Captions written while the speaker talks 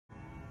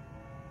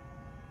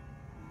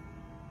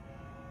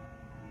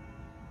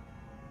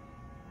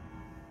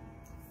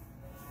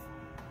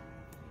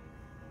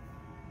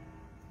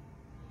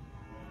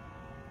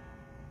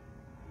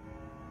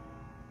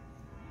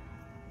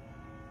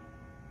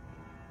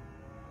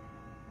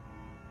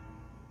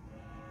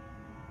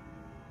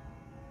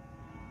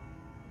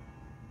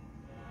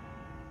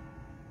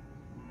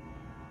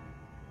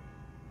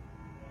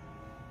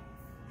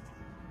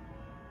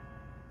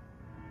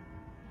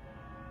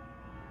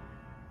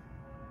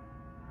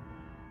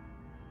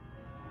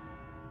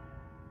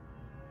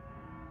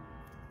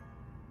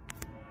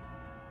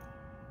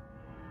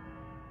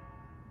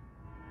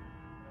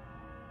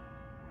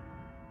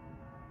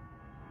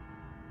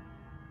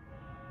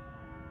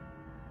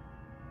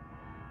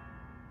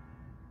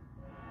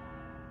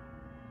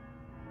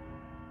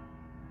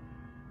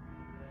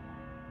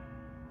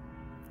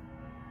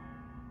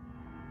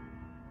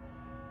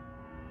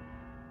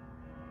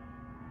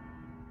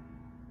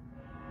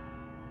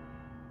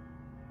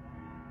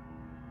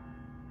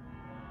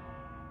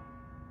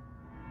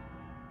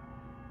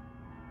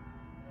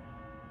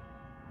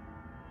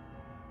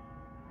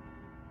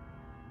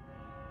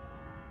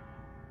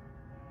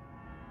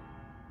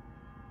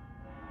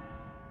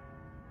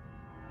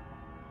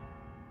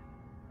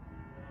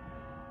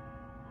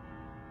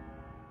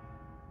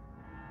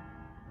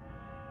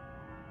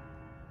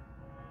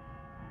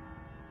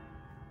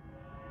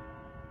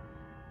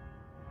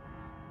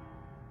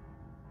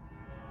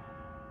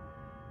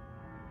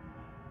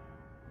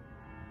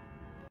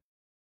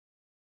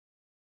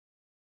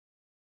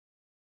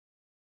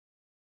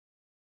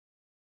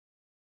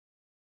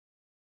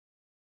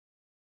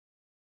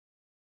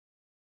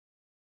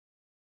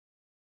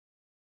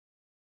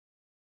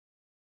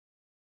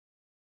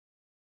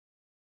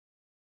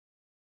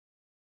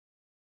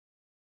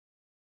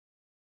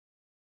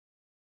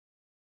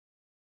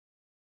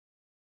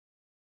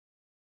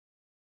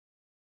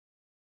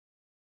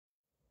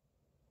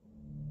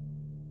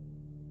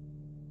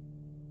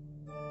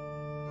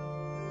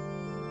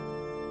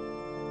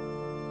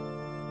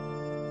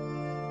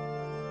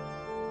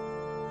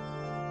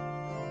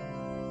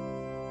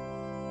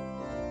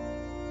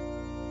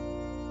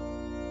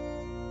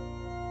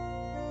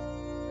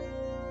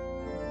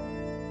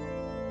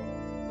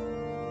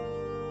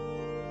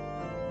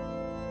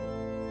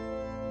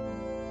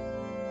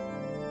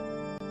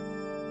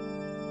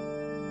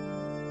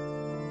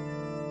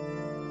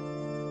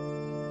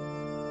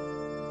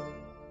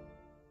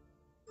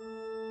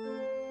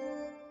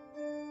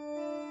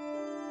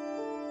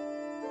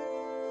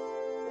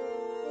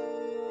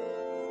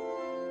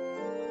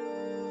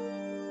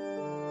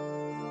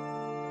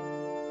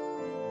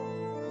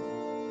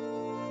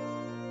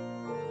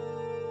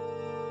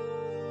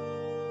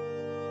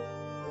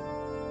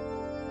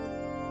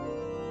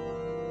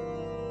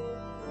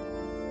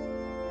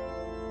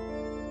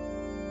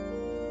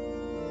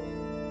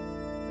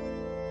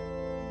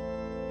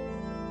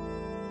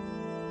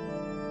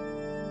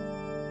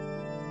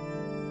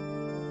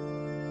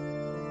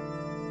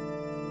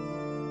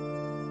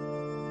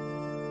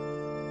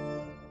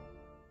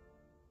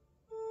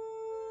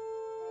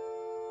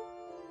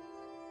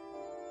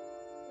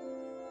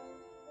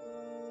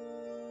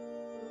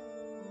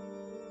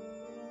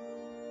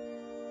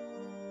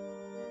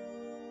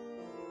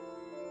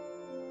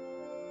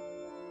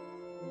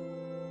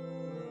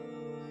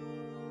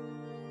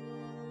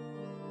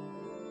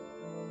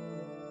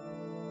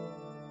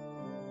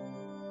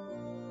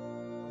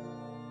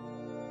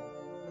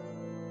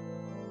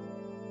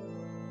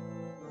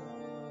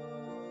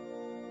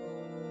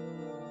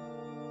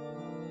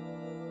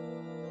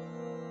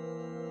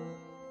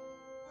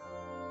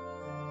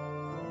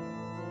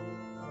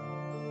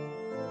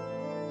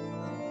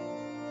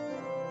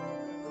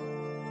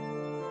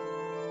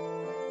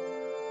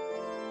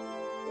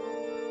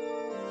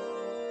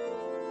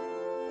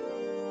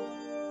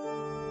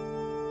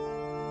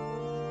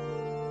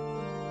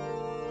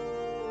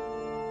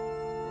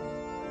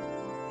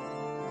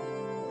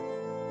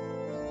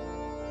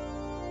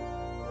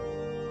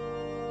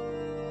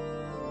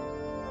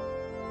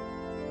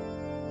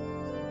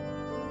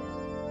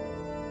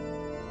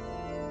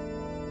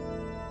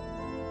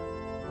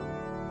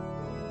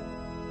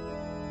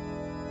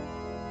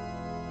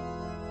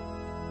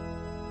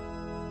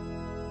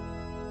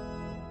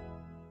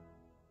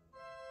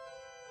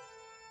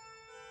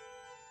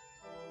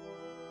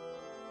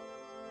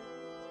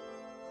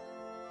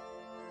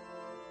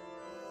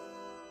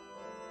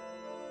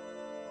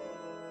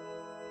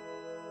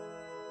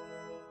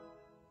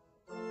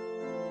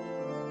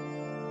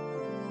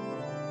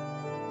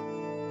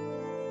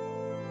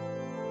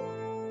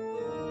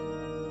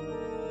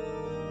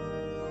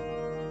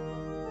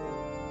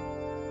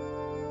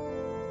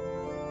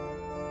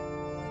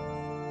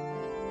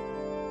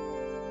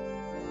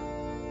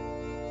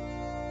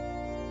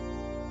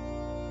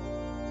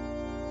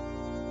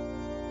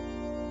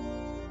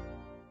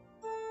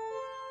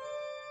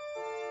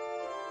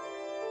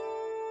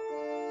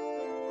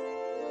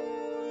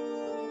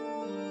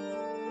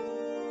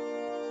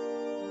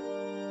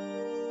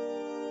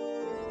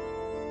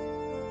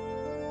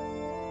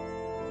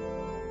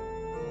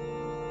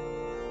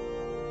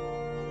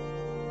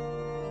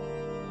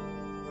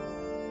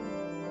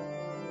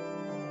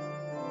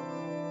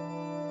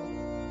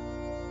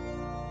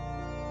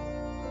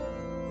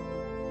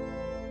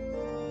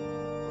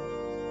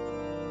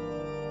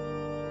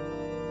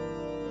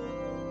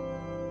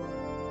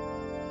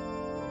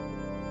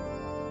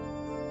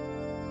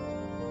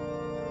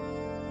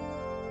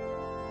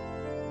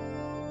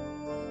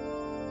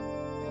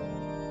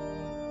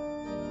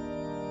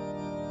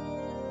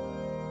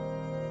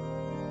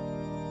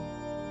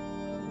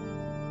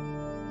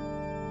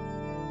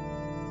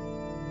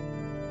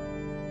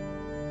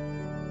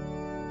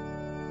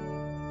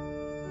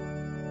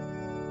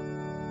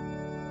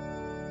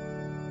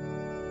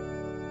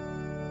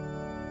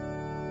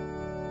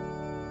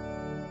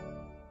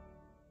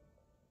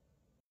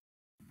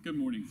Good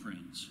morning,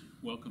 friends.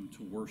 Welcome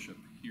to worship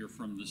here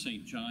from the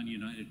St. John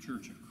United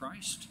Church of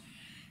Christ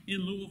in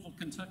Louisville,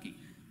 Kentucky.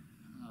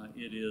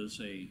 It is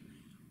a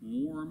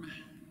warm,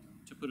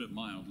 to put it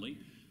mildly,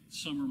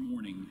 summer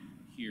morning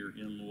here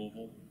in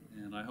Louisville,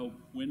 and I hope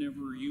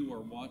whenever you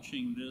are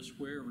watching this,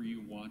 wherever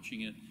you're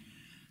watching it,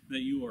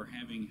 that you are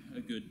having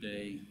a good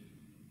day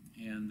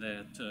and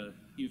that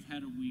you've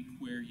had a week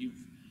where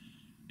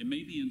it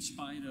may be in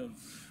spite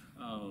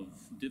of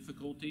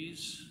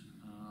difficulties,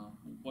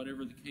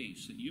 whatever the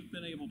case, that you've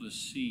been able to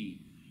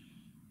see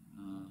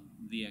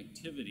the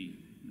activity,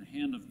 the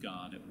hand of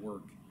God at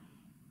work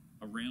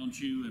around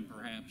you and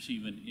perhaps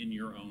even in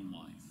your own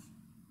life.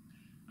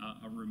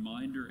 A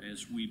reminder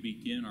as we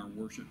begin our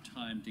worship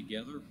time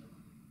together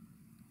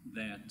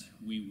that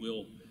we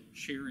will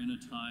share in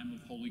a time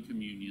of Holy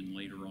Communion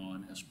later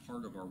on as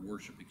part of our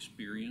worship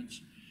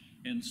experience.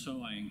 And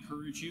so I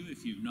encourage you,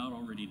 if you've not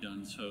already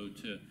done so,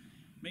 to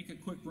make a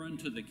quick run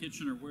to the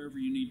kitchen or wherever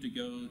you need to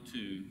go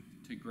to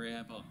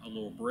grab a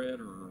little bread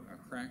or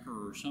a cracker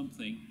or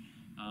something,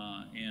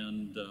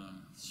 and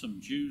some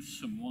juice,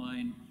 some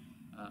wine,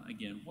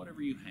 again,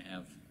 whatever you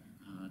have,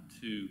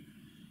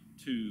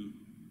 to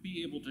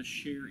be able to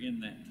share in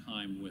that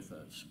time with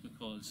us.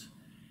 Because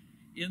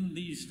in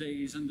these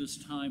days, in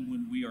this time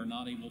when we are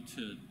not able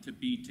to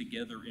be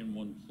together in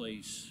one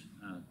place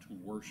to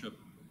worship,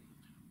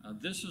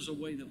 this is a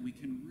way that we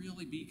can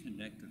really be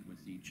connected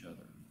with each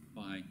other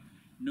by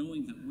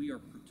knowing that we are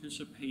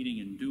participating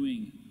and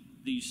doing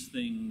these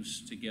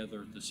things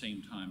together at the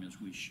same time as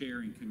we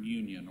share in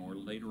communion, or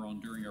later on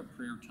during our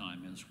prayer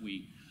time as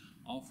we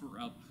offer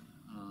up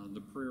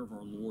the prayer of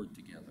our Lord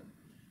together.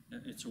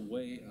 It's a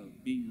way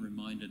of being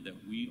reminded that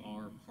we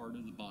are part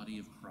of the body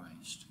of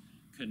Christ,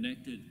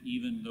 connected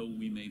even though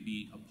we may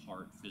be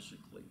apart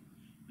physically.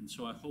 And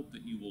so I hope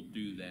that you will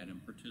do that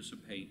and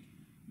participate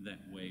that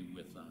way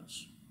with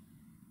us.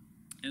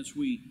 As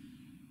we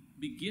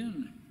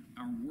begin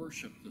our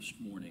worship this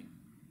morning,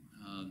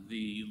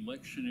 the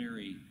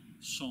lectionary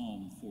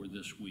psalm for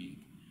this week,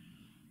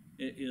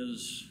 it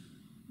is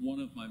one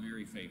of my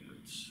very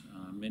favorites.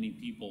 Many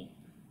people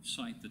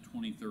cite the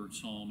 23rd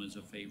Psalm as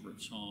a favorite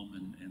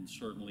psalm, and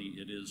certainly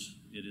it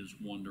is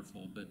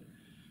wonderful. But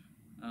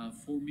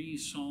for me,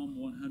 Psalm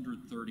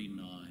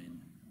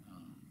 139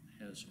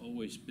 has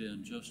always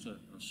been just a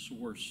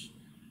source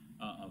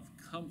of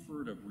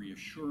comfort, of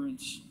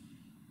reassurance,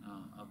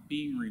 of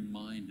being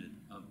reminded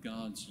of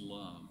God's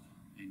love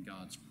and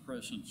God's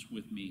presence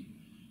with me,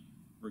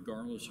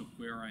 regardless of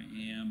where I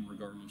am,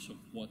 regardless of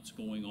what's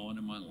going on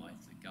in my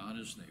life, that God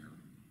is there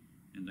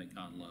and that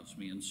God loves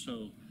me. And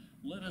so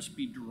let us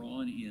be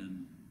drawn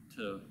in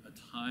to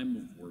a time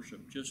of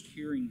worship, just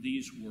hearing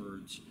these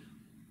words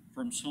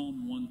from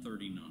Psalm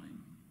 139.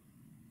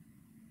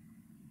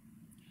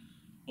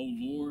 O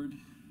Lord,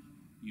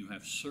 you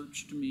have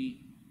searched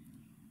me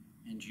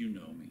and you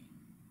know me.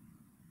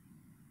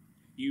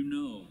 You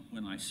know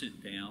when I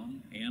sit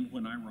down and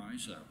when I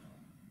rise up.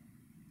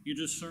 You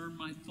discern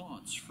my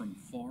thoughts from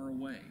far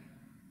away.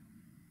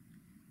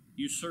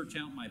 You search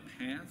out my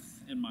path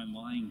and my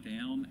lying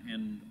down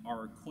and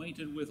are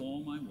acquainted with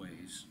all my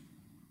ways.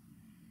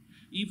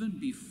 Even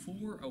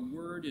before a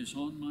word is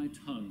on my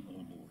tongue,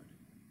 O Lord,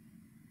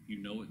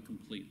 you know it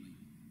completely.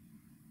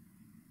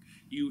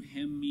 You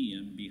hem me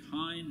in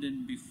behind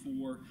and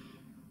before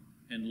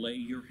and lay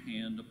your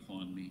hand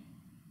upon me.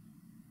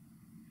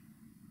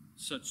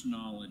 Such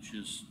knowledge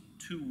is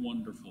too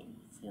wonderful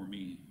for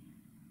me.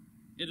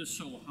 It is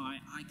so high,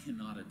 I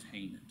cannot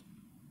attain it.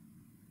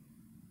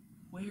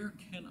 Where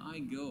can I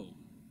go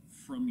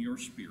from your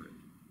spirit?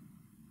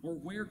 Or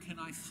where can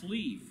I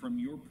flee from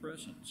your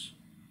presence?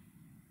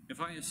 If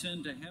I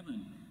ascend to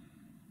heaven,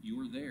 you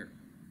are there.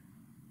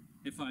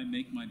 If I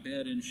make my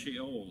bed in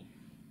Sheol,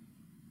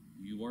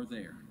 you are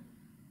there.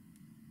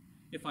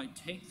 If I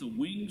take the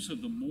wings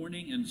of the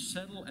morning and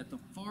settle at the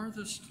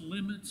farthest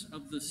limits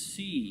of the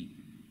sea,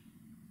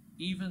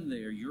 even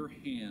there your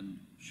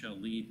hand shall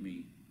lead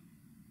me,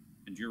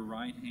 and your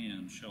right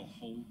hand shall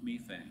hold me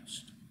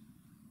fast.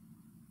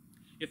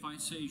 If I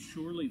say,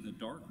 surely the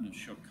darkness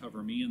shall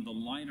cover me, and the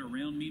light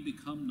around me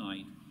become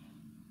night,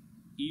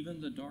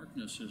 even the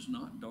darkness is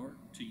not dark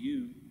to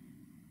you.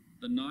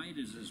 The night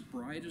is as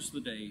bright as the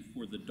day,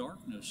 for the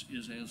darkness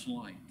is as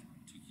light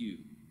to you.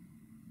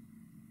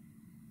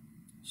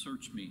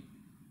 Search me,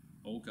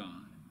 O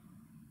God,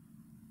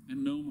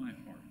 and know my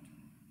heart.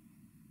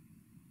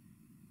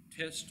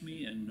 Test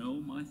me and know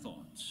my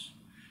thoughts.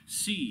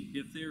 See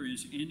if there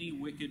is any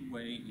wicked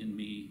way in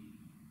me,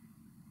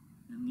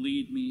 and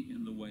lead me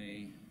in the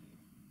way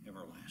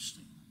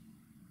everlasting.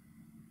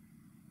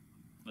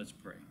 Let's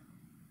pray.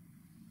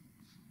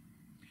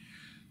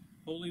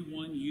 Holy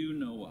One, you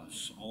know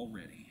us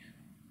already.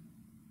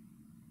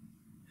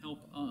 Help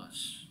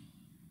us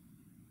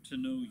to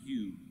know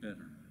you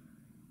better.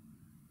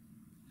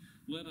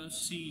 Let us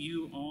see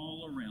you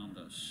all around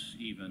us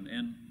even,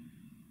 and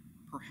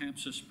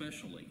perhaps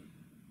especially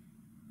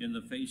in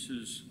the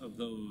faces of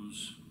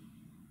those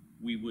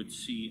we would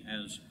see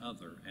as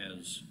other,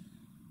 as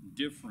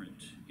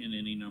different in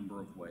any number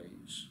of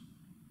ways.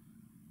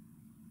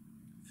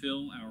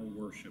 Fill our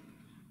worship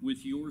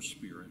with your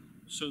Spirit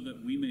so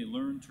that we may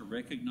learn to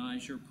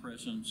recognize your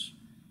presence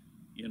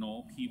in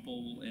all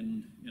people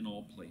and in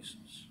all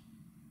places.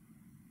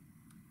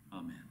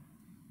 Amen.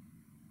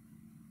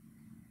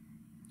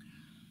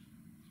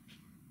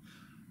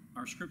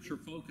 Our scripture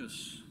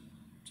focus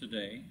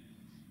today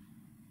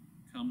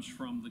comes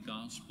from the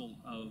Gospel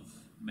of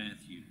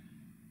Matthew,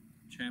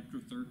 chapter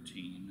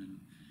 13. And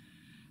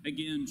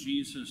again,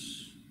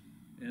 Jesus,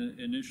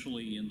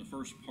 initially in the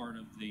first part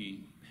of the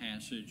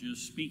passage, is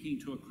speaking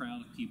to a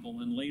crowd of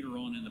people, and later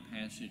on in the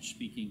passage,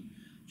 speaking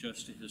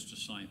just to his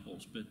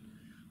disciples. But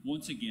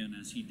once again,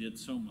 as he did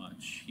so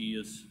much, he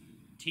is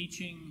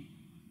teaching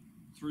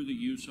through the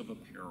use of a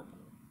parable.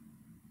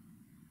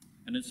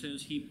 And it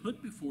says, he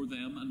put before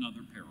them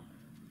another parable.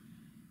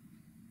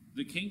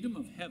 The kingdom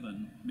of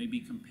heaven may be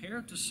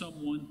compared to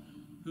someone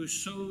who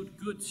sowed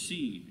good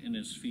seed in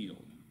his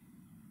field.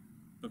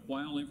 But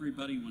while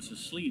everybody was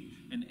asleep,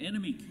 an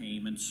enemy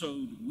came and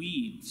sowed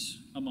weeds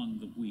among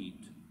the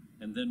wheat,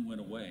 and then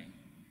went away.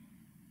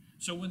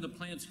 So when the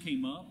plants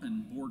came up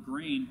and bore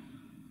grain,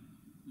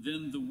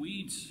 then the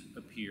weeds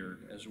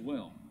appeared as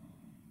well.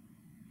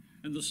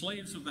 And the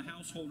slaves of the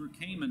householder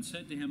came and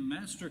said to him,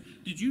 Master,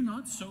 did you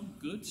not sow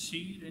good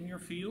seed in your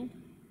field?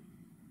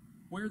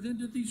 Where then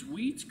did these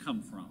weeds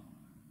come from?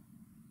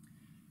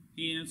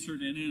 He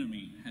answered, An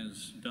enemy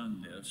has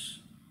done this.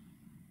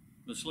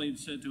 The slave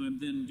said to him,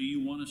 Then do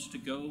you want us to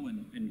go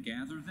and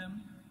gather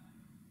them?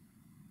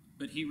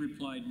 But he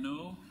replied,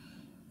 No,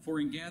 for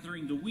in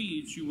gathering the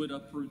weeds you would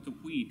uproot the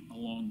wheat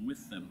along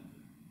with them.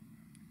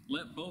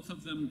 Let both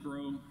of them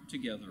grow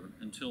together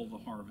until the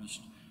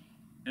harvest.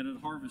 And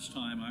at harvest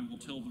time I will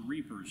tell the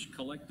reapers,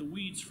 Collect the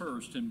weeds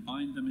first and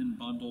bind them in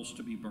bundles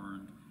to be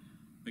burned,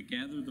 but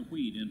gather the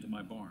wheat into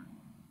my barn.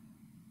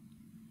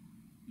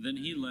 Then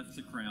he left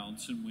the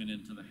crowds and went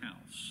into the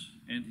house.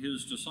 And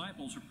his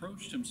disciples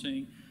approached him,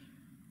 saying,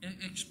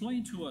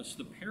 Explain to us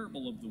the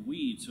parable of the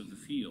weeds of the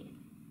field.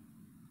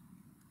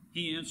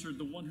 He answered,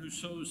 The one who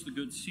sows the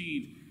good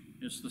seed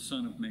is the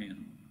Son of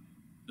Man.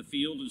 The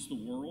field is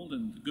the world,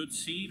 and the good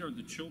seed are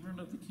the children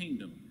of the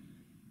kingdom.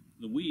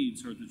 The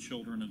weeds are the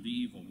children of the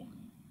evil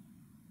one.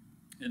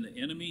 And the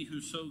enemy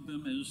who sowed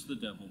them is the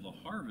devil. The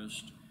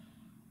harvest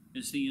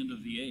is the end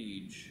of the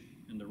age,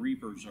 and the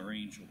reapers are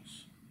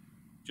angels.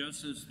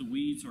 Just as the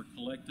weeds are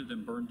collected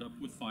and burned up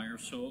with fire,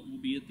 so it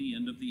will be at the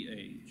end of the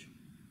age.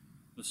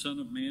 The Son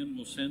of Man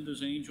will send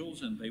his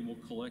angels, and they will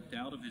collect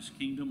out of his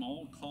kingdom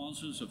all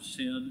causes of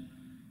sin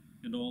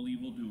and all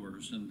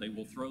evildoers, and they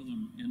will throw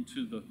them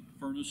into the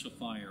furnace of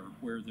fire,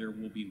 where there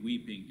will be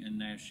weeping and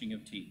gnashing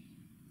of teeth.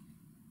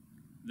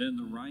 Then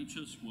the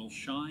righteous will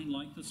shine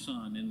like the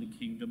sun in the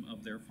kingdom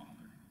of their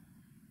Father.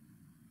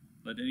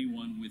 Let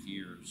anyone with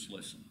ears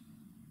listen.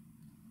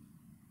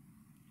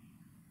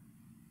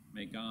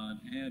 May God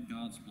add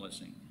God's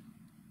blessing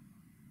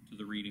to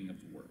the reading of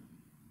the word.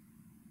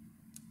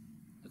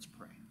 Let's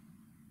pray.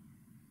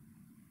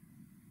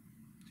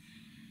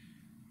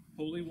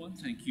 Holy One,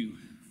 thank you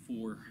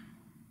for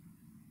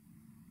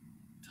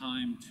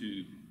time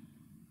to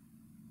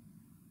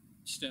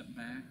step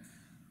back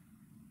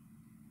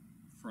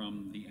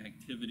from the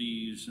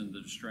activities and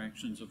the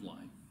distractions of life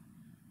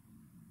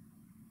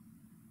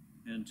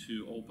and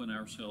to open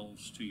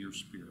ourselves to your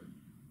Spirit.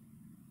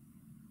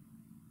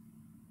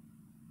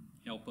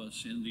 Help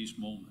us in these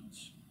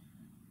moments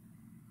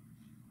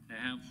to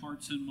have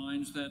hearts and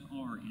minds that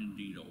are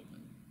indeed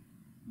open,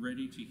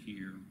 ready to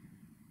hear,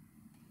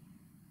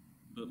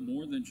 but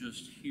more than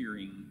just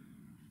hearing,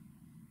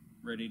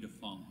 ready to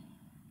follow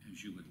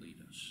as you would lead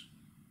us.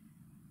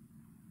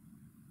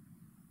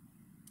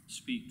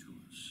 Speak to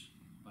us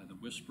by the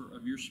whisper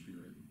of your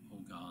Spirit, O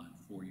God,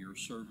 for your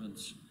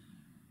servants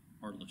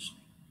are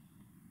listening.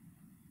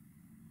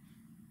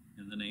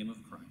 In the name of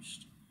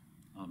Christ,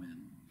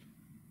 amen.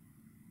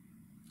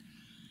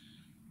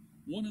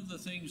 One of the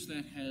things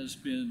that has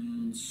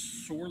been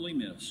sorely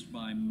missed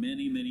by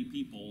many, many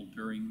people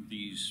during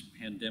these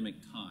pandemic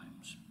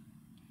times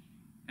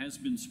has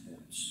been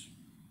sports.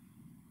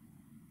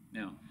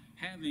 Now,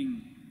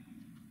 having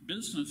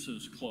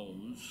businesses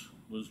close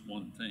was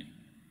one thing,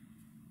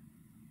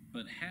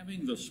 but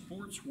having the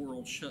sports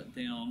world shut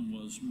down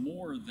was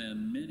more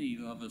than many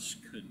of us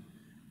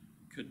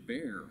could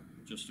bear,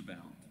 just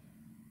about.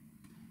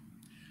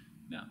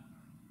 Now,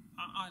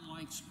 I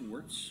like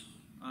sports.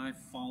 I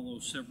follow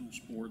several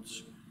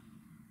sports,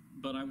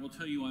 but I will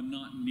tell you I'm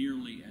not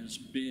nearly as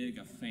big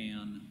a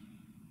fan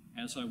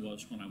as I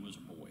was when I was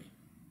a boy.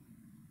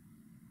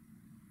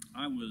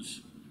 I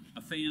was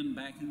a fan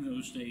back in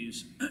those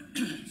days,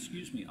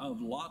 excuse me,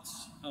 of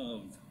lots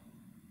of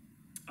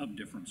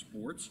different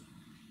sports,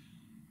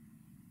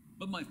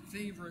 but my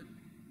favorite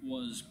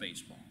was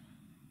baseball.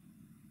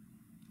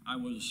 I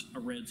was a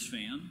Reds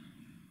fan,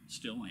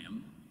 still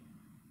am.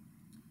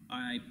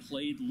 I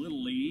played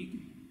Little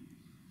League,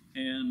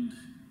 and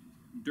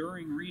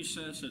during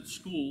recess at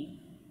school,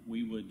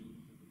 we would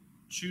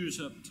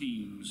choose up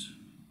teams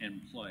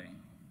and play.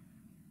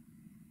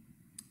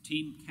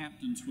 Team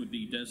captains would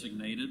be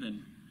designated,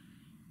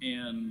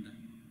 and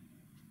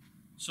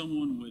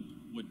someone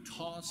would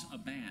toss a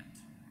bat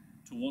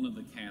to one of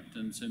the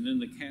captains, and then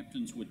the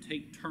captains would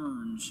take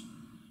turns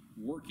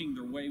working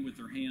their way with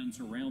their hands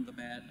around the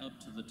bat up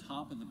to the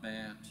top of the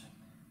bat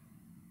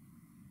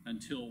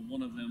until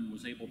one of them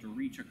was able to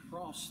reach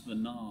across the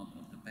knob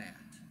of the bat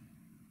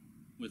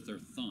with their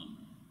thumb.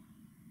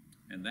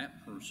 And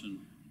that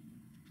person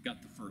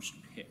got the first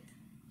pick.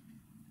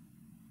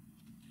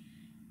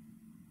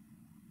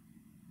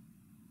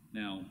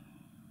 Now,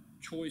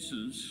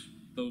 choices,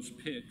 those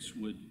picks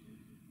would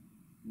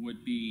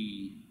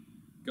be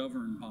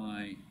governed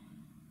by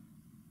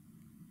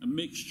a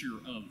mixture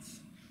of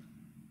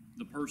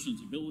the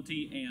person's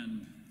ability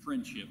and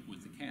friendship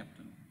with the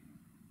captain.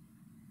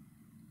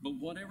 But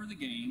whatever the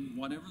game,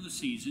 whatever the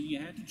season, you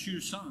had to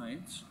choose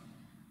sides.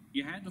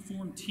 You had to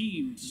form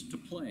teams to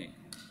play.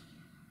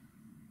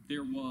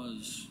 There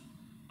was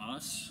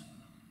us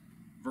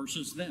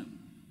versus them.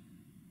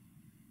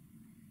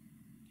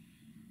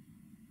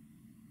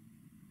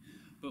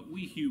 But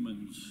we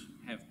humans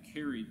have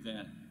carried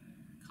that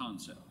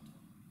concept,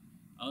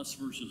 us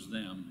versus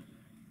them,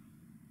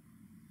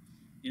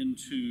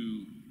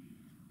 into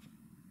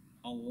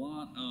a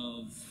lot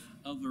of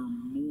other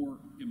more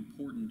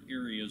important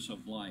areas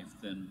of life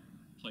than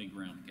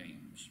playground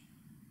games.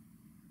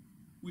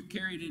 We've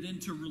carried it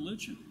into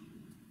religion,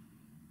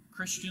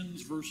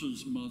 Christians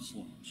versus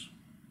Muslims.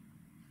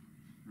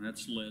 And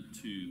that's led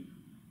to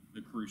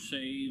the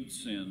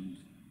Crusades and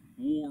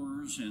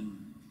wars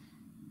and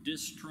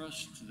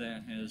distrust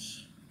that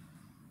has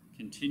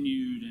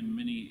continued in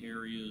many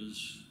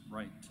areas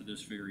right to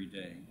this very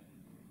day.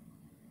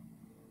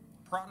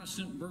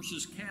 Protestant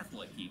versus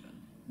Catholic, even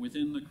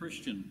within the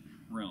Christian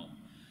realm.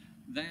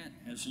 That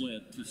has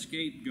led to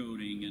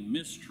scapegoating and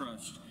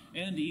mistrust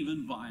and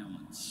even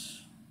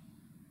violence.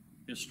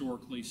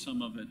 Historically,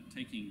 some of it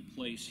taking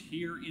place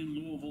here in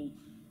Louisville,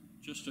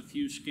 just a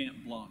few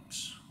scant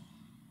blocks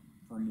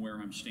from where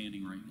I'm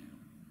standing right now.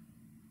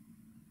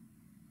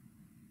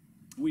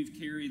 We've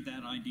carried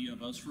that idea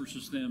of us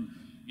versus them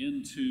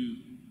into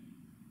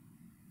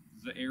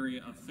the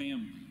area of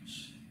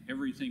families.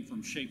 Everything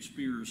from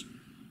Shakespeare's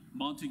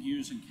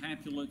Montagues and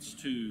Capulets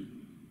to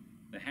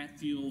the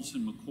Hatfields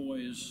and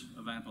McCoys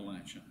of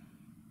Appalachia.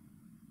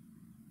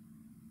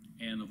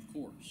 And of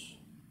course,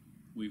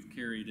 we've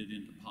carried it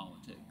into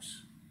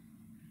politics.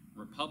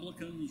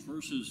 Republicans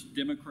versus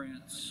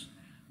Democrats,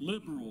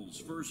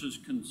 liberals versus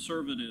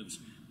conservatives,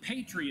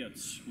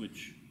 patriots,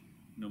 which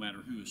no matter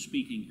who is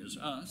speaking is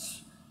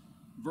us,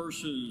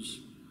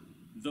 versus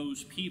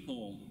those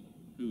people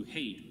who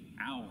hate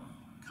our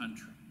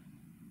country.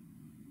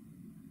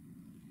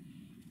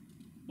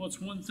 Well, it's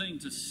one thing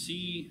to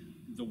see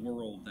the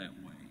world that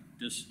way,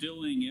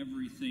 distilling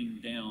everything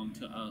down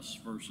to us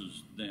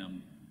versus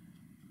them.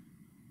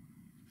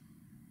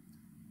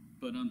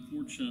 But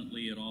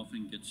unfortunately, it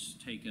often gets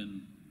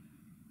taken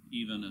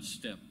even a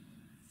step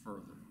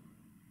further.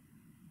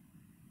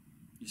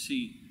 You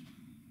see,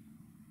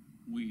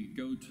 we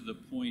go to the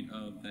point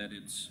of that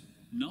it's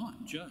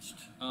not just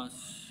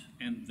us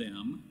and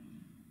them.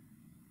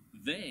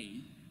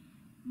 They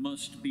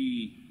must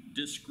be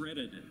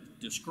discredited,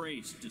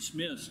 disgraced,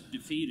 dismissed,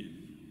 defeated.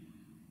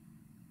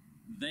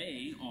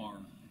 They are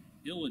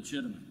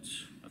illegitimate,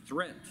 a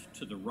threat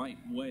to the right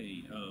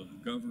way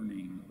of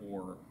governing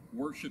or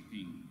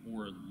worshiping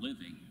or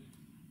living.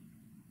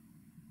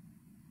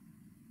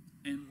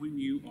 And when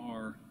you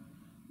are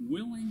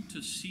willing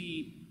to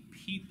see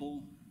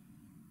people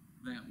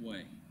that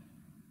way,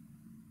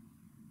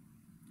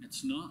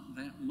 it's not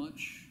that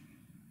much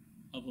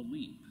of a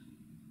leap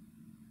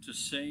to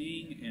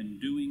saying and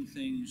doing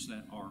things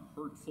that are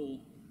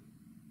hurtful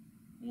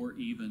or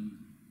even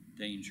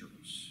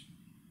dangerous.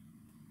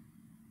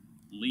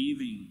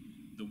 Leaving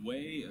the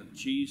way of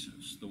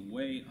Jesus, the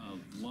way of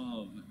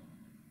love,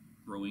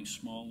 growing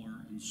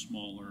smaller and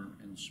smaller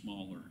and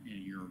smaller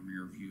in your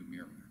rearview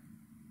mirror.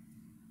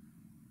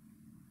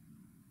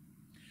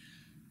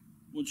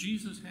 Well,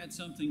 Jesus had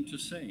something to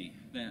say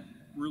that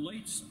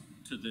relates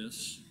to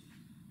this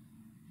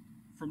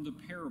from the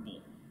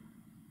parable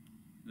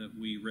that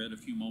we read a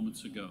few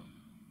moments ago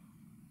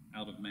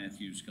out of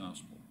Matthew's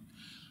Gospel.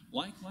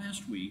 Like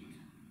last week,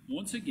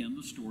 once again,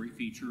 the story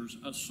features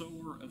a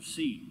sower of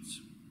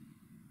seeds.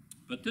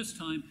 But this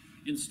time,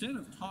 instead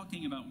of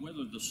talking about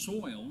whether the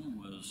soil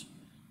was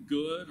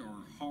good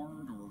or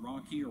hard or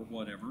rocky or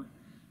whatever,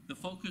 the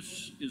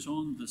focus is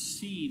on the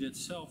seed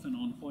itself and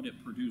on what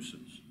it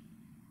produces.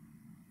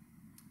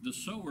 The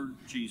sower,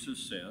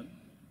 Jesus said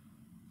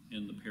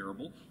in the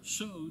parable,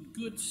 sowed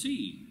good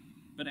seed.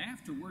 But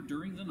afterward,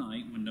 during the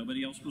night, when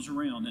nobody else was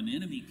around, an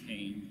enemy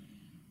came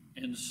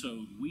and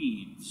sowed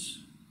weeds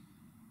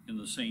in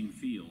the same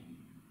field.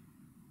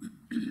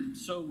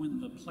 So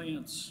when the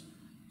plants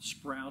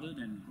sprouted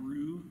and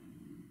grew,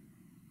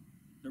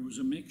 there was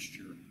a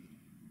mixture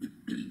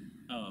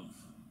of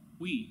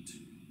wheat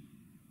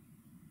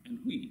and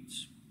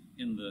weeds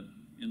in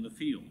the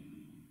field.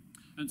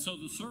 And so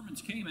the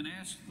servants came and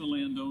asked the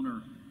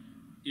landowner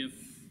if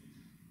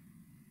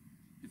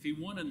he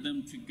wanted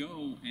them to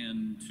go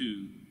and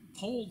to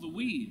pull the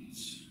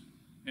weeds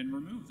and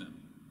remove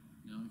them.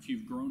 Now, if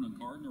you've grown a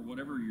garden or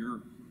whatever,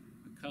 you're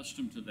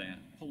accustomed to that,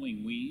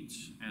 pulling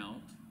weeds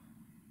out.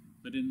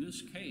 But in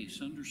this case,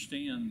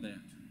 understand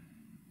that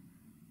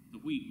the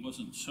wheat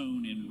wasn't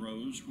sown in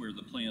rows where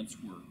the plants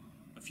were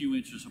a few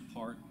inches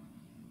apart.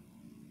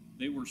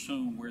 They were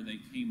sown where they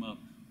came up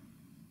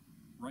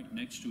right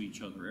next to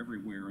each other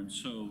everywhere. And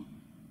so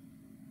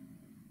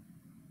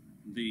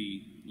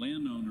the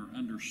landowner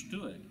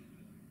understood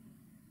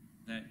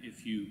that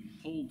if you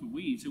pulled the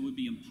weeds, it would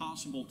be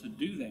impossible to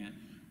do that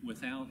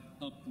without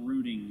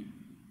uprooting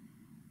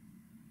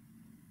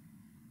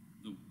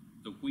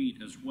the wheat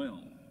as well,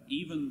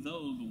 even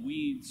though the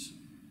weeds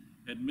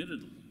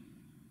admittedly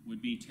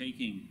would be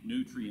taking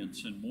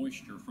nutrients and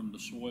moisture from the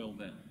soil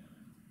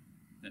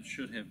that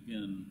should have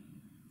been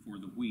for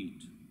the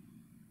wheat.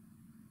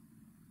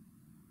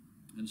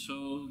 And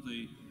so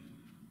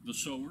the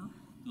sower,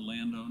 the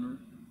landowner,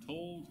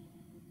 told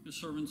his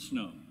servants,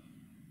 no,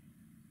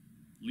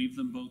 leave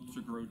them both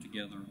to grow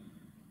together.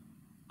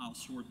 I'll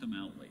sort them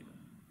out later.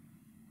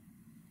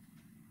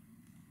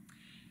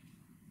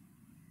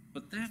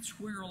 But that's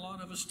where a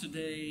lot of us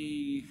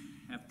today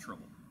have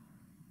trouble.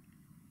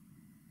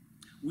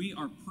 We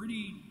are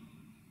pretty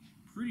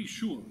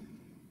sure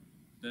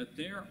that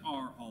there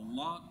are a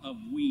lot of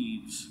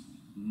weeds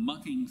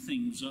mucking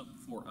things up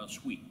for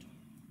us wheat.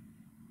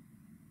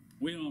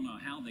 We don't know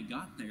how they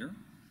got there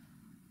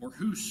or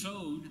who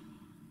sowed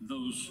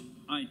those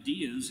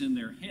ideas in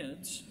their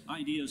heads,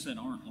 ideas that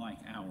aren't like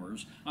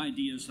ours,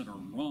 ideas that are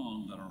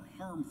wrong, that are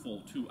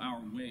harmful to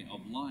our way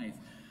of life,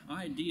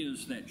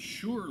 ideas that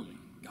surely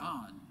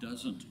God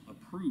doesn't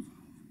approve of.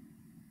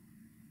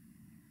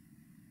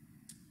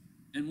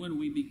 And when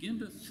we begin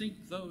to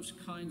think those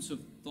kinds of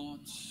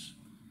thoughts,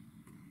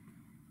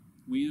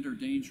 we enter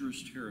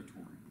dangerous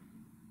territory.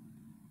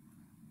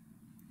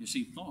 You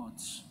see,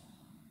 thoughts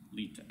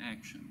lead to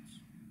actions.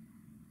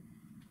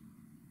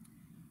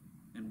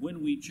 And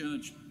when we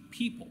judge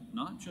people,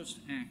 not just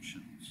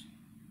actions,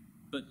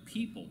 but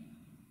people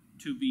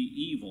to be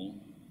evil,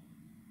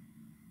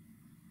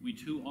 we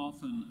too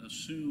often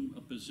assume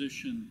a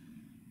position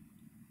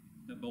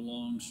that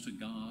belongs to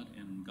God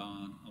and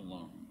God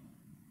alone.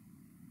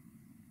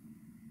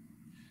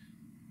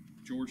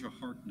 Georgia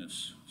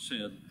Harkness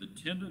said, "The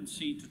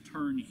tendency to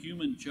turn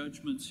human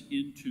judgments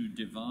into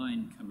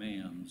divine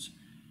commands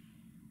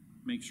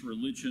makes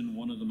religion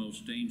one of the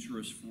most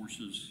dangerous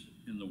forces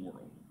in the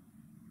world."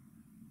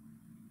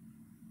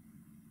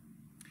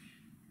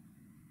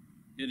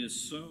 It is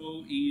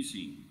so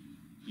easy,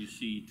 you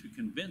see, to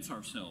convince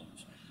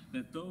ourselves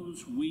that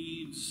those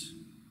weeds,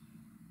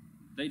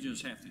 they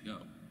just have to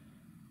go.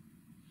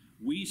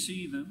 We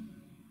see them,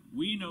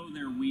 we know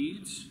they're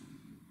weeds,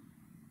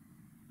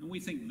 and we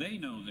think they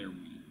know they're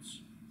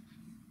weeds.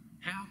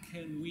 How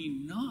can we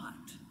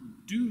not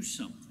do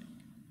something?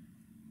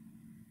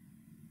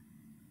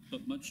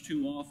 But much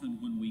too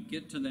often when we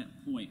get to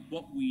that point,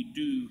 what we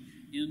do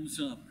ends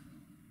up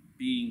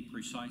being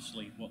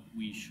precisely what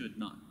we should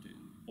not do,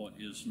 what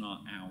is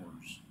not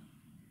ours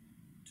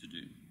to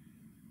do.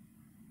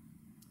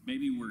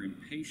 Maybe we're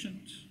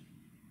impatient.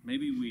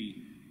 Maybe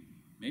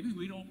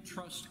we don't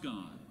trust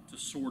God to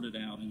sort it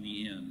out in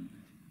the end.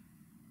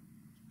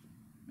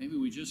 Maybe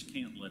we just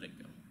can't let it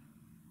go.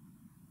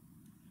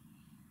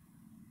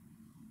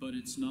 But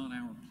it's not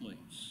our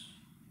place.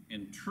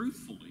 And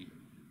truthfully,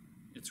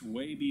 it's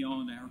way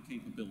beyond our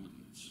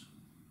capabilities.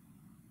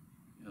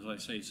 As I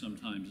say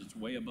sometimes, it's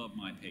way above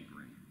my pay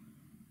grade.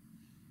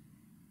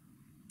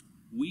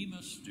 We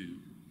must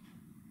do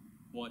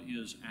what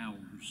is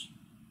ours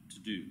to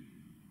do.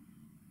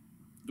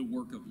 The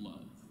work of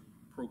love,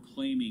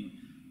 proclaiming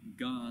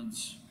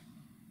God's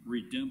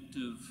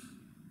redemptive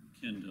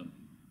kingdom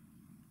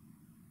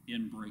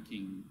in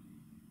breaking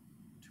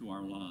to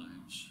our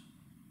lives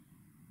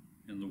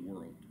in the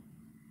world.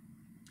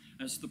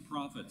 As the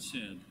prophet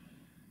said,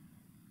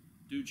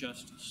 do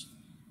justice,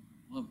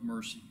 love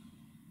mercy,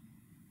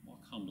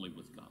 walk humbly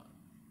with God.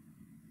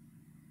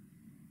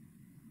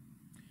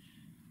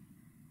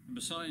 And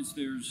besides,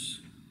 there's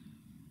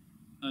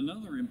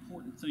another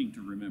important thing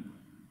to remember.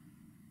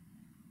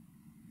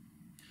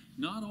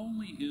 Not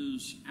only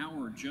is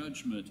our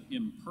judgment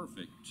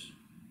imperfect,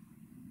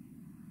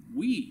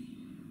 we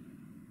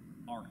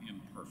are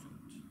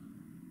imperfect.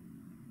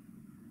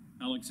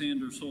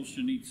 Alexander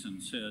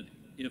Solzhenitsyn said,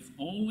 "If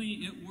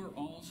only it were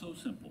all so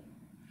simple.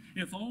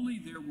 If only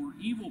there were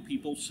evil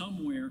people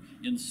somewhere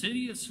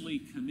insidiously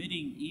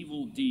committing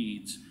evil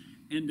deeds,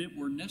 and it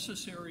were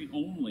necessary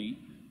only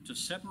to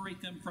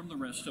separate them from the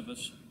rest of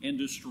us and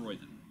destroy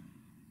them.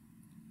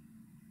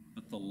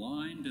 But the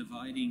line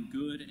dividing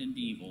good and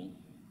evil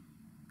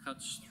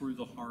cuts through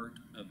the heart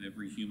of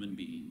every human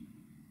being.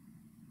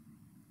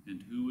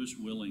 And who is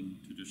willing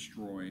to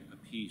destroy a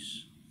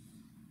piece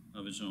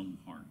of his own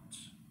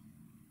heart?"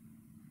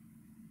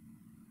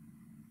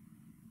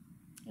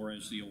 Or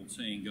as the old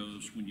saying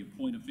goes, when you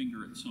point a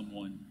finger at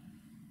someone,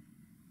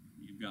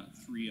 you've got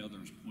three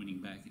others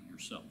pointing back at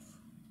yourself.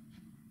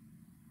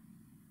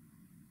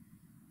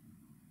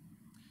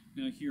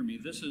 Now hear me,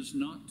 this is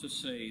not to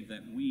say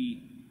that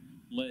we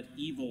let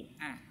evil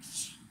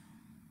acts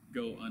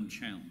go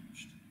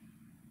unchallenged.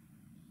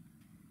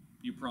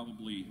 You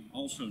probably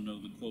also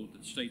know the quote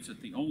that states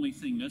that the only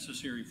thing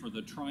necessary for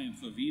the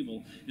triumph of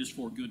evil is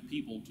for good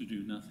people to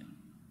do nothing.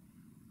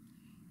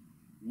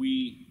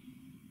 We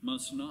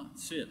must not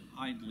sit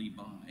idly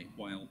by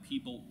while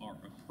people are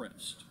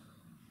oppressed,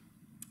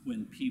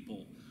 when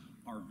people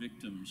are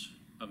victims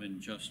of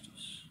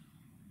injustice.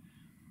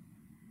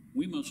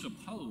 We must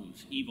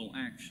oppose evil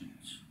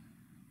actions.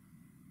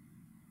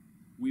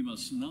 We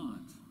must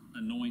not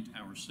anoint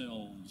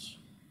ourselves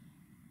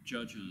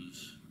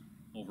judges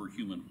over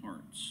human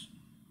hearts.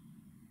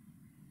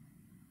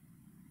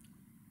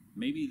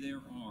 Maybe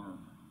there are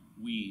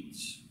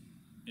weeds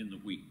in the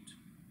wheat.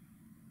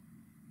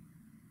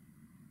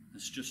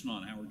 It's just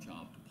not our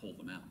job to pull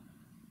them out.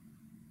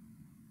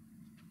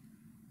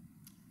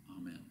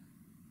 Amen.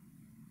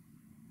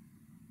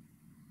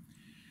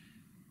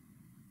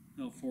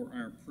 Now, for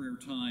our prayer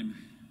time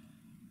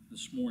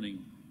this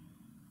morning,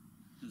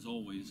 as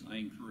always, I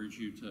encourage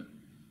you to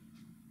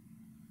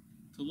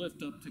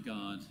lift up to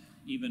God,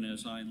 even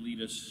as I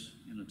lead us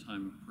in a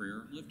time of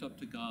prayer. Lift up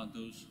to God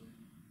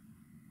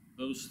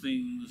those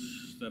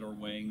things that are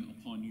weighing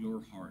upon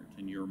your heart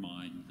and your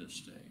mind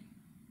this day.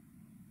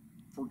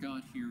 For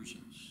God hears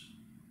us.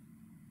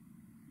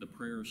 The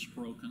prayers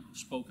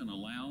spoken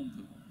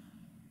aloud,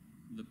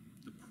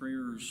 the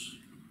prayers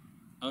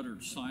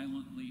uttered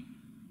silently,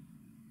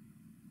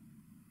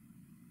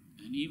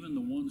 and even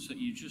the ones that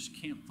you just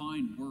can't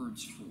find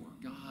words for.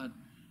 God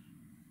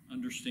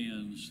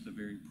understands the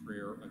very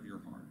prayer of your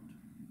heart.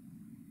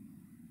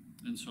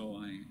 And so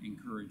I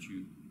encourage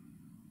you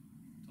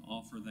to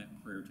offer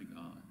that prayer to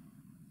God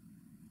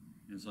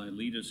as I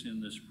lead us in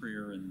this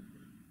prayer and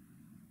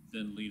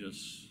then lead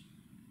us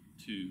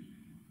to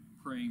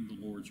praying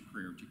the Lord's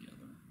Prayer together.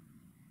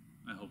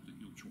 I hope that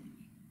you'll join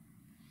me.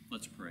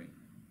 Let's pray.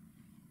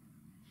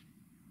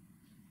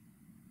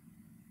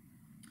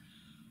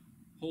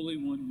 Holy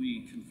One,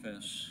 we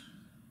confess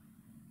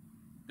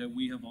that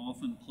we have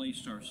often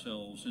placed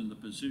ourselves in the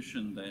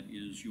position that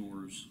is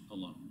yours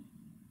alone.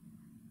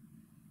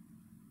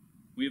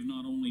 We have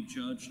not only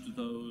judged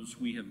those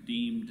we have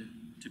deemed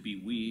to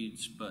be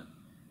weeds, but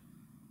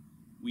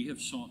we have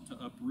sought to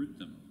uproot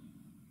them,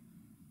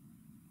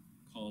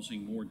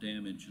 causing more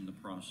damage in the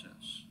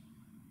process.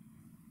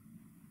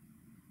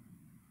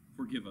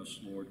 Forgive us,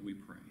 Lord, we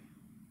pray.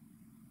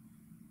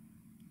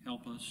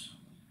 Help us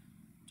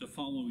to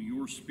follow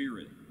your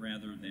Spirit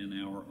rather than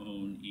our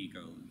own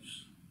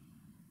egos.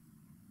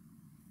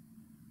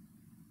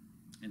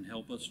 And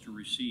help us to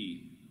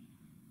receive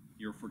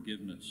your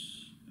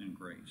forgiveness and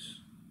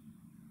grace.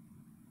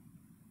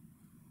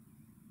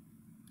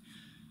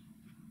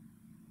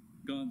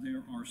 God,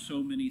 there are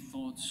so many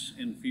thoughts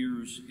and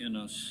fears in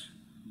us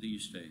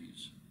these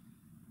days.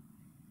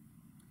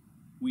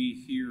 We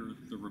hear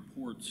the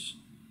reports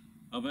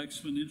of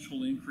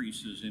exponential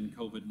increases in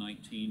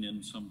COVID-19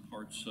 in some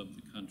parts of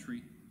the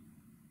country,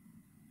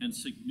 and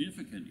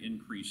significant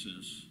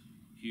increases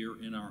here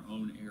in our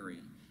own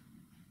area.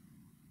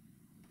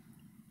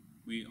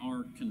 We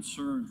are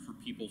concerned for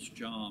people's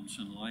jobs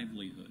and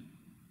livelihood,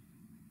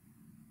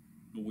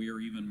 but we are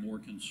even more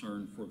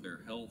concerned for their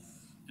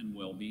health and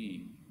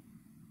well-being.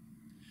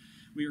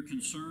 We are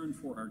concerned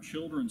for our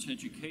children's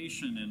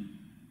education and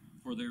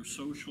for their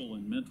social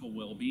and mental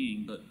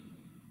well-being, but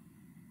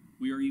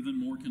we are even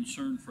more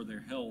concerned for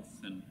their health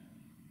and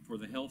for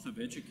the health of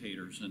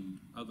educators and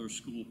other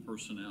school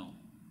personnel.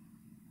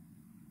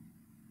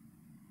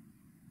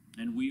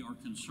 And we are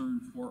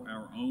concerned for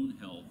our own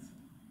health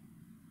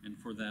and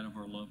for that of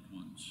our loved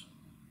ones.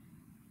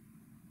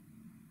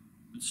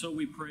 And so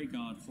we pray,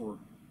 God, for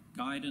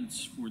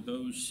guidance for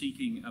those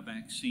seeking a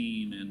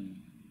vaccine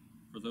and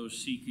for those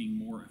seeking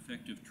more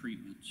effective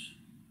treatments.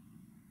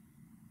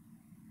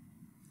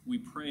 We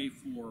pray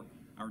for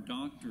our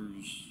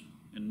doctors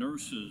and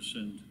nurses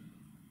and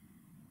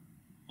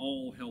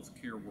all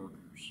healthcare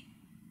workers.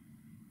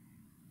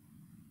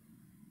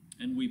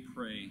 And we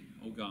pray,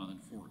 oh God,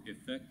 for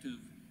effective,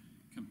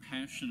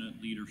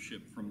 compassionate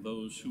leadership from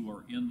those who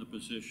are in the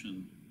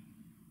position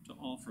to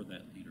offer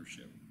that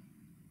leadership.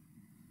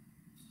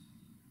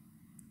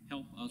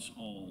 Help us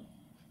all,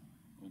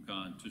 oh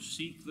God, to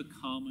seek the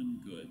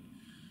common good,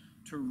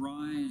 to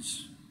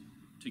rise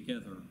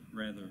together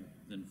rather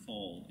than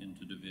fall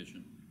into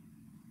division.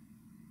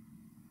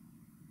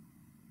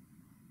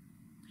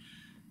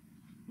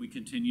 We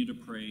continue to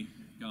pray,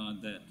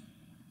 God, that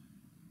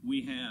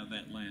we have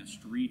at last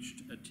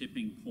reached a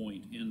tipping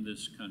point in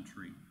this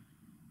country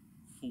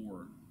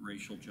for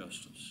racial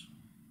justice.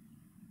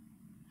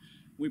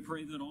 We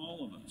pray that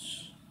all of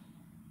us,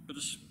 but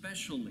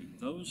especially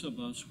those of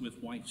us with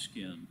white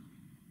skin,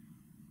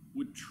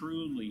 would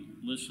truly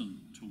listen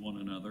to one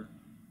another,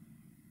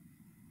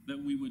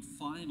 that we would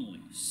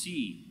finally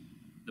see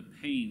the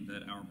pain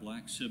that our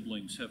black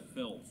siblings have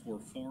felt for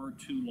far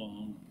too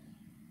long,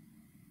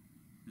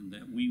 and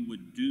that we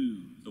would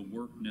do the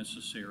work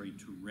necessary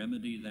to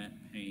remedy that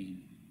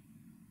pain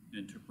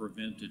and to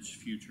prevent its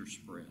future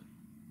spread.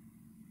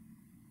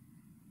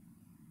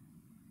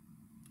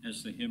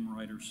 As the hymn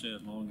writer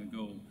said long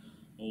ago,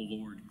 O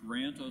Lord,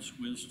 grant us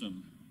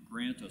wisdom,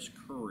 grant us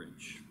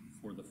courage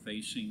for the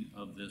facing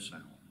of this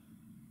hour.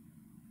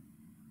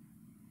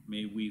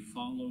 May we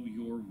follow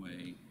your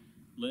way,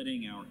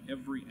 letting our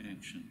every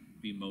action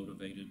be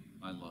motivated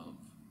by love.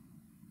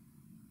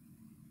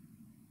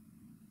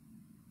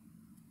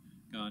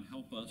 God,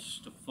 help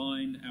us to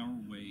find our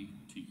way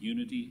to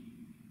unity,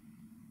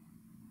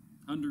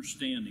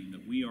 understanding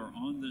that we are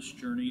on this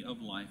journey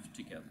of life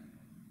together.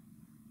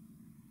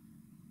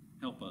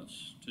 Help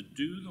us to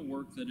do the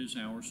work that is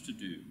ours to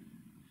do,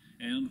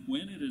 and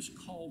when it is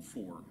called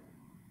for,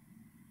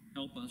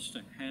 help us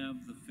to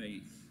have the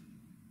faith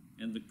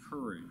and the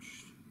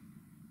courage,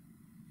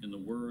 in the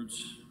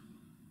words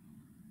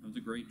of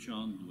the great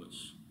John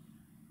Lewis,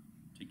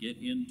 to get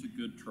into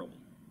good trouble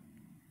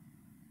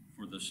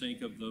for the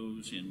sake of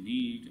those in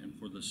need and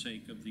for the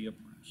sake of the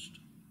oppressed.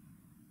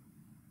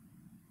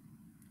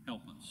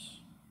 Help us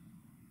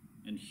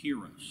and hear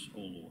us, O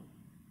Lord,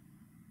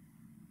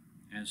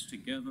 as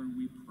together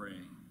we pray,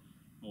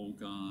 O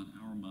God,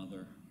 our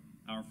Mother,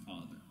 our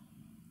Father,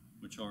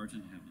 which art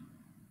in heaven,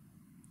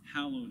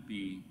 hallowed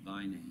be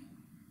thy name.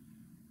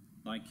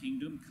 Thy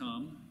kingdom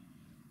come,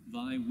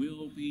 thy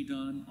will be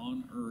done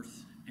on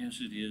earth as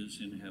it is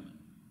in heaven.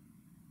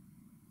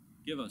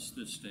 Give us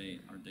this day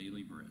our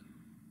daily bread.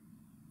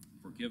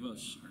 Forgive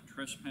us our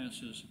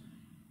trespasses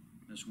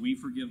as we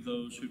forgive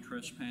those who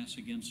trespass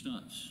against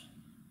us.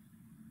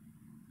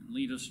 And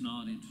lead us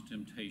not into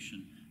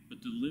temptation, but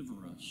deliver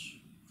us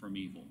from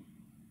evil.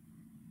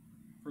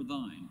 For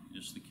thine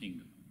is the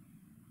kingdom,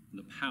 and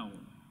the power,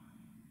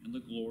 and the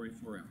glory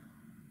forever.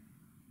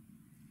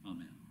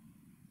 Amen.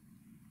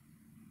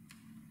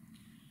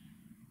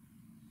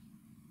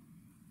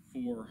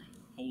 For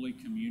Holy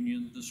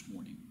Communion this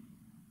morning,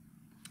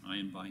 I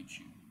invite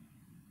you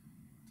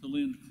to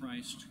lend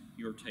Christ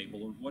your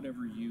table, or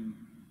whatever you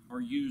are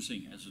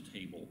using as a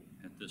table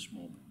at this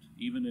moment,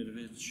 even if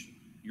it's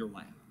your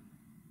lap.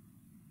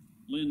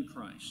 Lend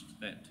Christ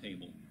that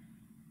table.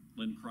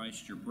 Lend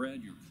Christ your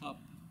bread, your cup,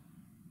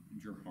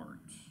 and your heart.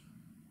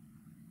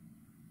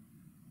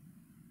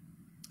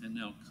 And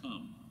now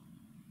come,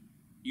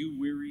 you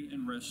weary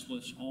and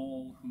restless,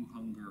 all who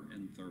hunger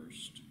and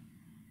thirst.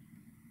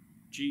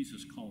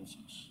 Jesus calls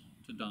us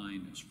to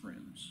dine as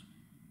friends.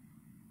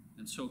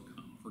 And so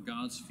come, for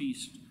God's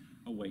feast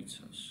awaits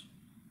us.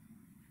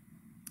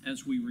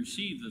 As we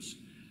receive this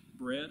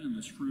bread and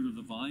this fruit of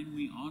the vine,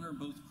 we honor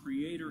both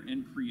Creator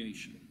and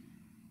creation.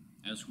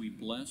 As we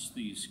bless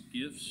these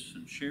gifts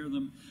and share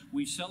them,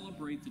 we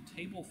celebrate the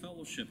table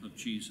fellowship of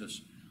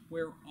Jesus,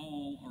 where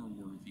all are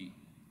worthy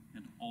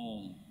and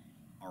all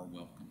are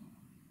welcome.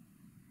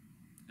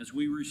 As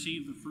we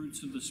receive the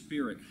fruits of the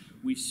Spirit,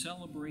 we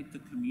celebrate the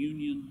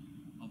communion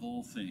of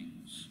all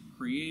things.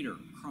 Creator,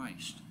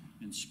 Christ,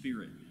 and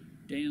Spirit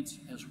dance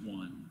as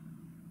one.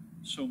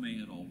 So may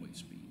it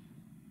always be.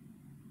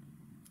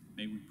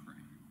 May we pray.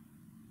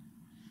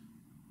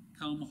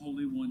 Come,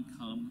 Holy One,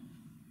 come.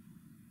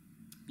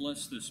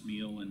 Bless this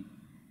meal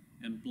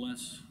and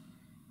bless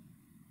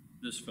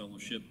this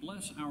fellowship.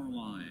 Bless our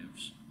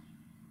lives,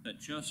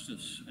 that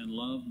justice and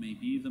love may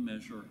be the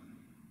measure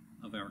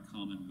of our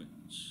common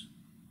witness.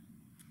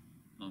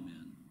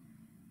 Amen.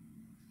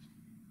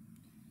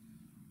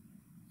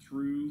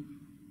 Through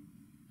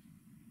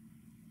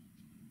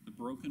the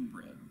broken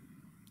bread,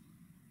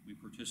 we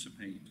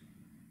participate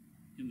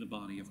in the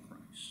body of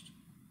Christ.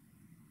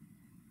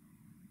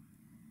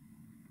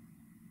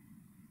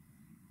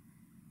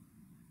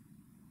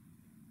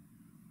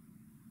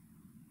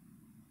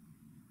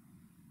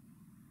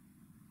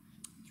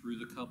 Through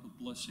the cup of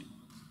blessing,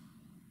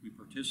 we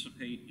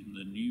participate in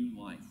the new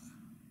life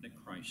that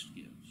Christ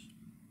gives.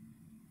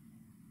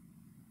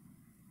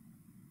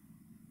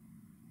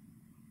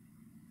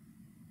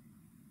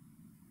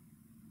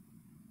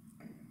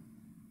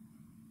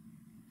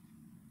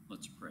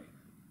 Let's pray.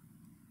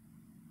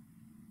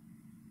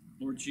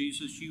 Lord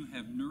Jesus, you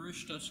have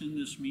nourished us in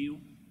this meal,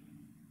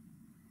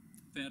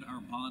 fed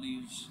our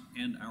bodies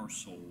and our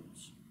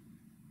souls.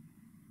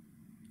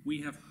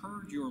 We have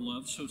heard your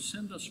love, so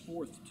send us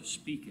forth to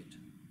speak it.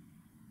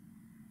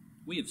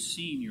 We have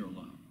seen your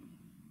love,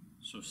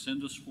 so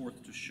send us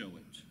forth to show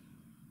it.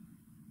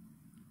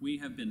 We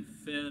have been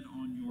fed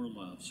on your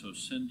love, so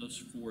send us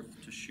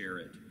forth to share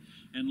it.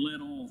 And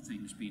let all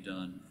things be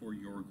done for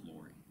your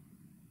glory.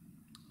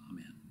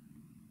 Amen.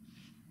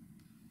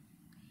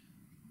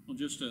 Well,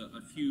 just a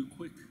few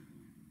quick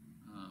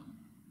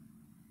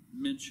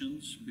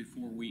mentions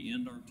before we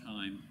end our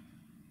time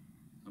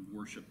of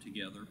worship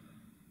together.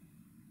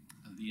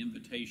 The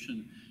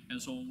invitation,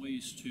 as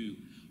always, to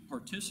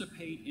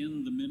participate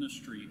in the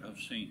ministry of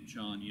St.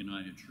 John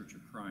United Church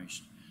of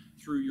Christ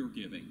through your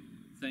giving.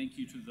 Thank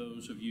you to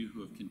those of you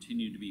who have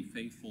continued to be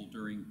faithful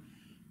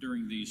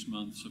during these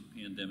months of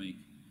pandemic.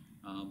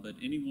 But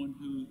anyone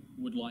who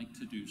would like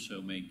to do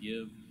so may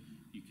give.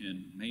 You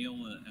can mail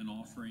an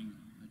offering,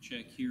 a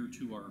check here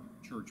to our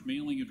church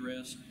mailing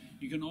address.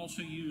 You can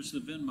also use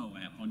the Venmo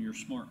app on your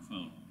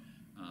smartphone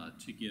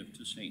to give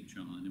to St.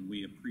 John, and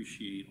we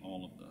appreciate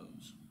all of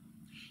those.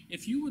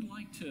 If you would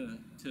like to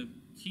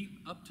keep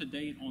up to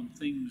date on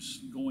things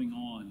going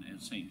on at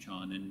St.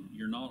 John, and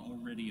you're not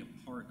already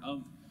a part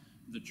of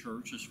the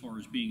church as far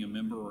as being a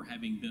member or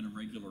having been a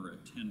regular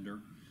attender,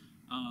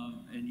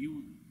 and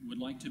you would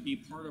like to be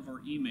part of our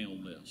email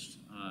list,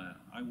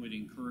 I would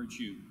encourage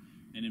you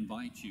and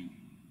invite you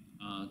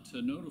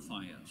to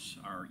notify us.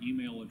 Our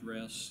email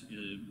address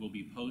will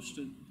be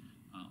posted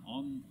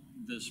on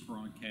this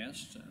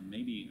broadcast,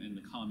 maybe in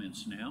the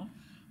comments now,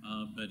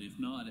 but if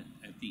not,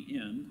 at the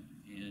end.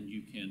 And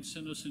you can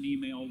send us an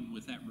email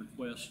with that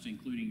request,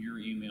 including your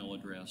email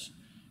address,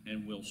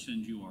 and we'll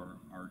send you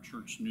our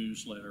church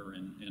newsletter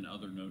and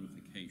other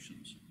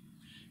notifications.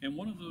 And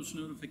one of those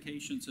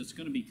notifications that's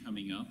going to be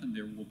coming up, and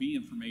there will be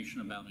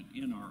information about it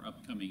in our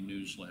upcoming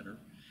newsletter,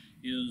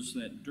 is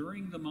that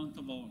during the month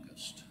of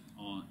August,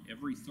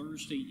 every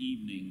Thursday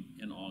evening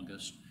in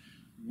August,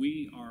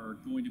 we are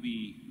going to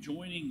be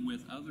joining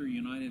with other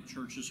United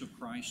Churches of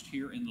Christ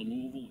here in the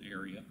Louisville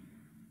area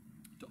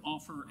to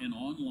offer an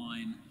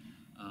online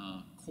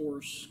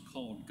course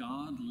called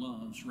God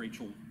Loves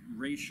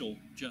Racial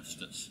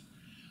Justice.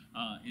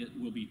 It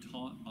will be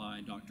taught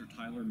by Dr.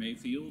 Tyler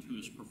Mayfield, who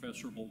is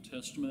Professor of Old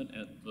Testament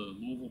at the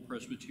Louisville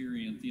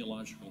Presbyterian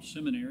Theological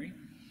Seminary,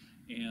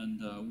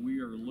 and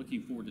we are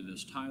looking forward to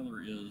this.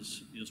 Tyler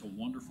is a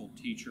wonderful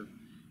teacher,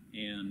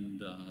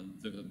 and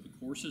the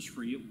course is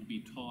free. It will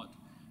be taught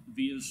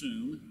via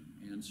Zoom,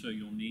 and so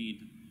you'll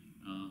need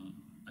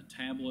a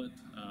tablet,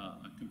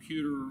 a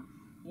computer,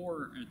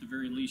 or at the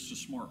very least a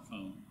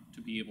smartphone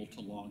to be able to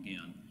log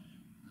in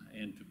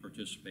and to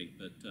participate.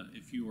 But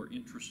if you are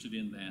interested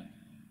in that,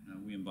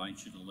 we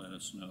invite you to let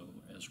us know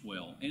as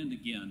well. And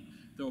again,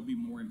 there will be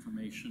more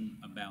information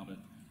about it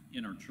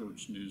in our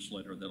church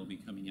newsletter that'll be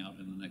coming out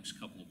in the next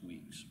couple of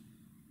weeks.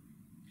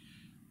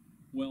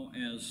 Well,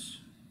 as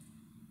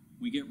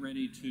we get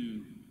ready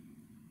to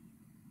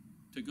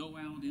go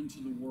out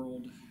into the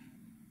world,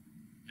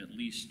 at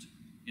least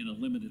in a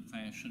limited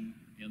fashion,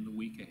 in the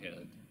week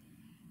ahead,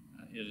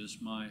 it is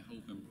my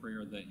hope and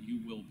prayer that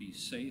you will be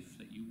safe,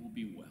 that you will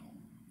be well,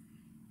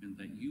 and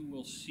that you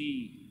will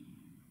see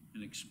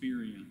and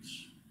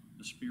experience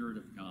the Spirit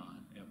of God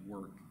at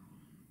work,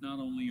 not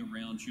only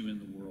around you in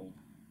the world,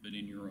 but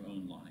in your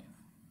own life.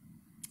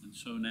 And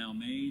so now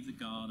may the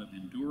God of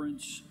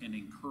endurance and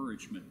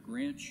encouragement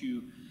grant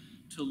you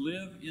to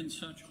live in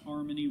such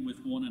harmony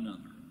with one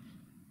another,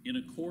 in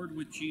accord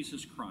with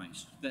Jesus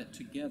Christ, that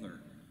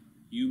together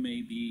you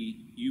may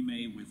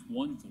with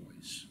one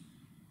voice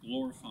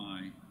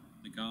glorify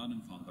the God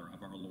and Father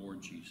of our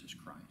Lord Jesus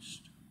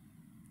Christ.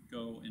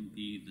 Go and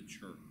be the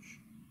church.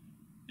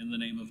 In the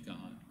name of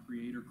God,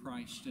 Creator,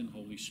 Christ, and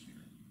Holy Spirit.